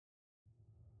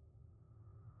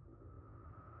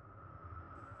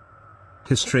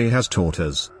history has taught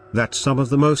us that some of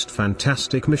the most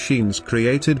fantastic machines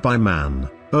created by man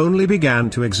only began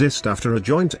to exist after a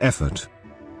joint effort.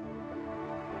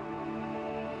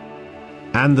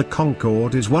 And the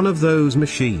Concorde is one of those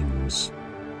machines.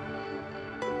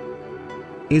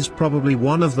 Is probably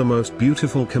one of the most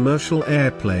beautiful commercial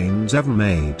airplanes ever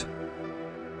made.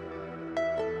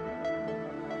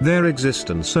 Their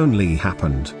existence only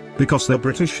happened because the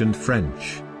British and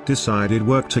French decided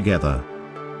work together.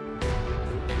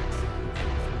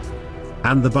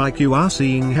 And the bike you are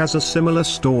seeing has a similar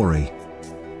story.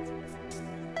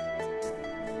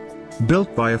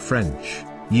 Built by a French,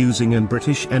 using a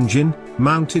British engine,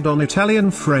 mounted on Italian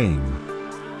frame.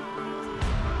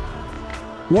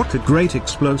 What a great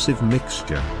explosive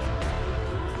mixture.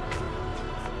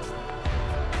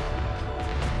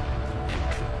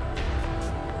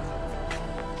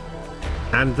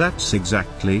 And that's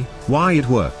exactly why it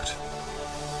worked.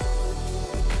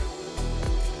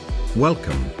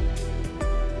 Welcome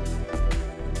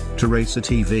to Racer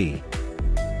TV.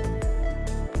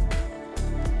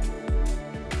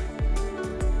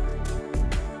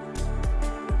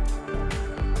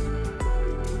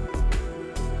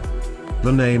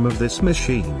 The name of this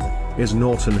machine is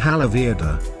Norton Ala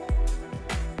Verda.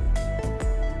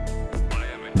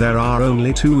 There are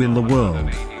only two in the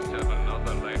world.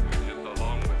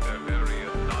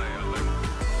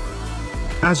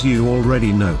 As you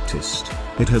already noticed,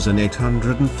 it has an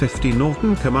 850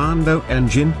 Norton Commando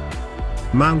engine,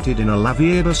 mounted in a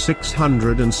Laverda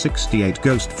 668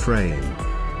 ghost frame.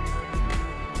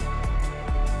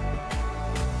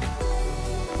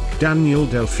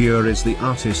 Delfour is the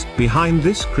artist behind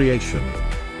this creation.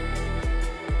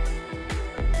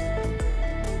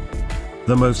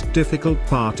 The most difficult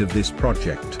part of this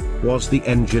project was the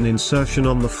engine insertion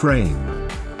on the frame.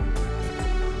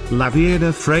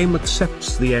 Laverda frame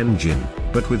accepts the engine,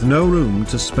 but with no room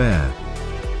to spare.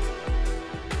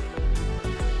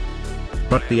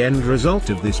 But the end result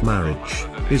of this marriage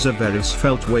is a very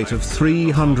svelte weight of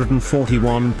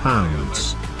 341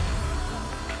 pounds.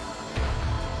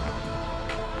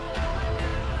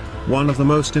 One of the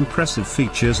most impressive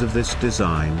features of this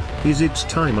design is its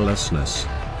timelessness.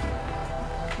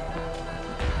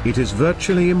 It is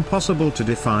virtually impossible to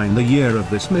define the year of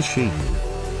this machine.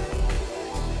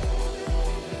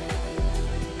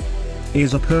 It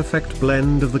is a perfect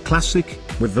blend of the classic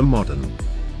with the modern.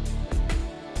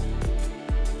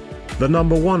 The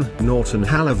number 1 Norton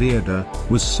Ala Verda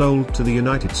was sold to the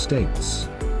United States.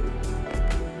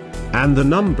 And the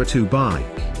number 2 bike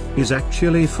is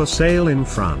actually for sale in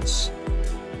France.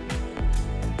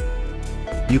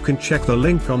 You can check the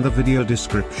link on the video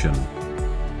description.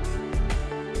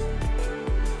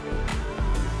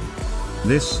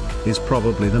 This is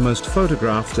probably the most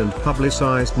photographed and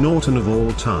publicized Norton of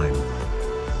all time.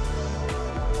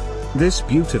 This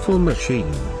beautiful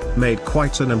machine made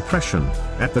quite an impression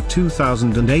at the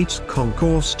 2008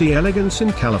 Concours d'Elegance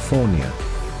in California.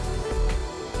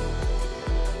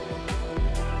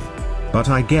 But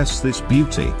I guess this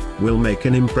beauty will make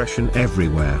an impression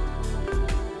everywhere.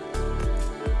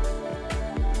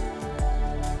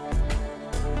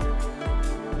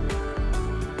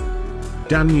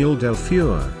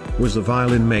 Delfour was a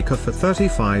violin maker for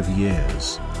 35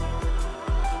 years.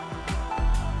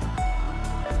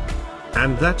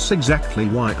 And that's exactly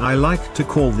why I like to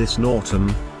call this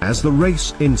Norton as the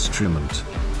race instrument.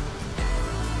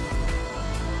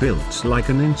 Built like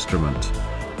an instrument,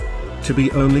 to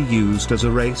be only used as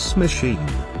a race machine.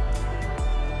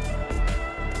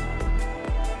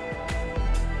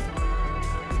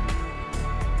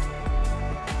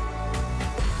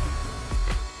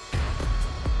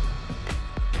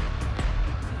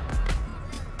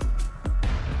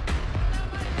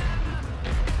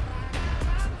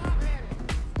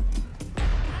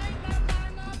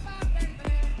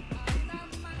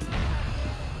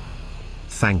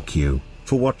 Thank you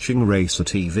for watching Racer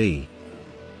TV.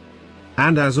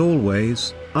 And as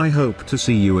always, I hope to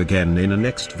see you again in a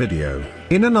next video,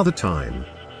 in another time.